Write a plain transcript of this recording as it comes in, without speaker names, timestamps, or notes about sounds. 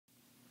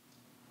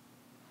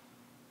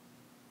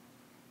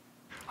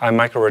I'm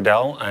Michael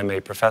Riddell. I'm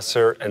a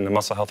professor in the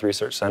Muscle Health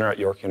Research Center at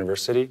York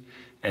University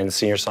and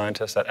senior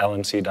scientist at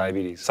LMC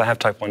Diabetes. I have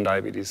type 1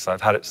 diabetes, so I've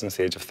had it since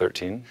the age of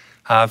 13.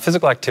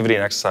 Physical activity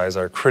and exercise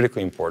are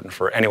critically important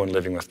for anyone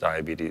living with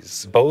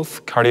diabetes.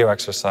 Both cardio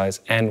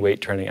exercise and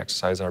weight training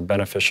exercise are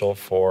beneficial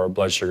for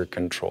blood sugar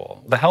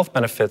control. The health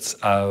benefits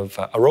of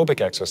aerobic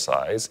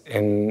exercise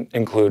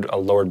include a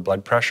lowered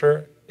blood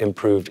pressure,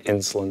 improved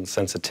insulin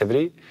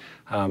sensitivity.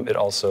 It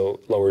also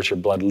lowers your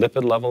blood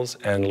lipid levels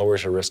and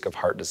lowers your risk of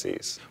heart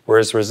disease.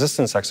 Whereas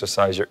resistance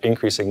exercise, you're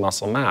increasing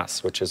muscle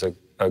mass, which is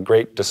a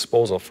great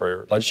disposal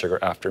for blood sugar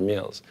after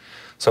meals.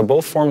 So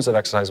both forms of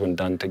exercise, when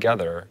done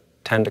together,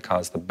 tend to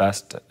cause the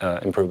best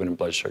improvement in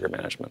blood sugar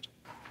management.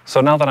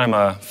 So now that I'm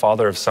a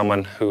father of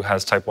someone who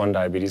has type 1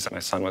 diabetes, my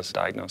son was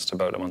diagnosed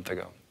about a month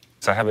ago.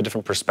 So I have a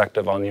different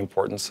perspective on the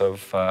importance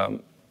of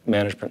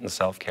management and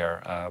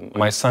self-care.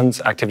 My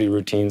son's activity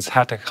routines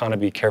had to kind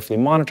of be carefully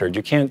monitored.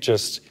 You can't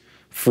just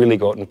freely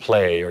go out and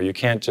play, or you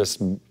can't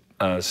just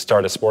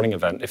start a sporting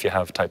event if you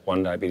have type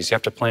 1 diabetes. You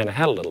have to plan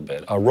ahead a little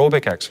bit.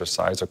 Aerobic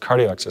exercise or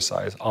cardio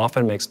exercise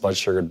often makes blood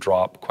sugar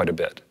drop quite a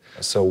bit.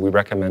 So we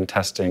recommend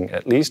testing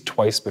at least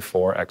twice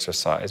before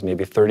exercise,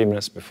 maybe 30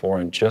 minutes before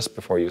and just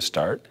before you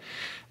start,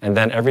 and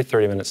then every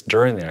 30 minutes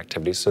during the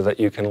activity so that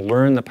you can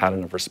learn the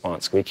pattern of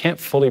response. We can't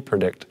fully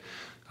predict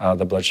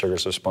the blood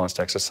sugar's response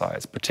to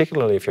exercise,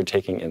 particularly if you're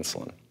taking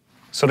insulin.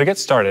 So to get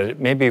started, it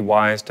may be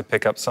wise to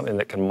pick up something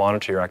that can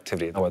monitor your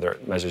activity, whether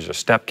it measures your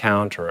step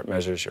count or it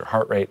measures your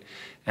heart rate.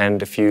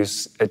 And if you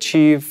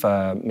achieve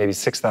maybe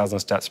 6,000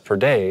 steps per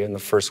day in the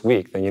first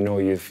week, then you know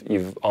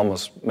you've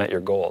almost met your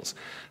goals.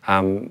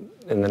 In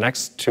the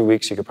next 2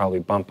 weeks, you could probably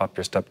bump up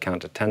your step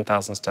count to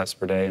 10,000 steps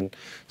per day, and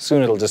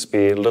soon it'll just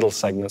be little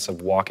segments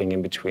of walking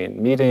in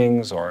between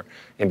meetings or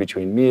in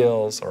between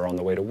meals or on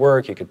the way to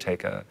work. You could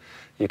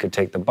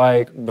take the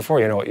bike. Before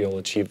you know it, you'll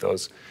achieve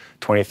those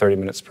 20, 30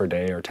 minutes per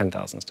day or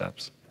 10,000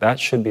 steps. That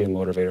should be a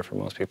motivator for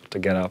most people to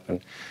get up and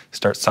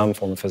start some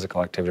form of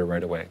physical activity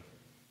right away.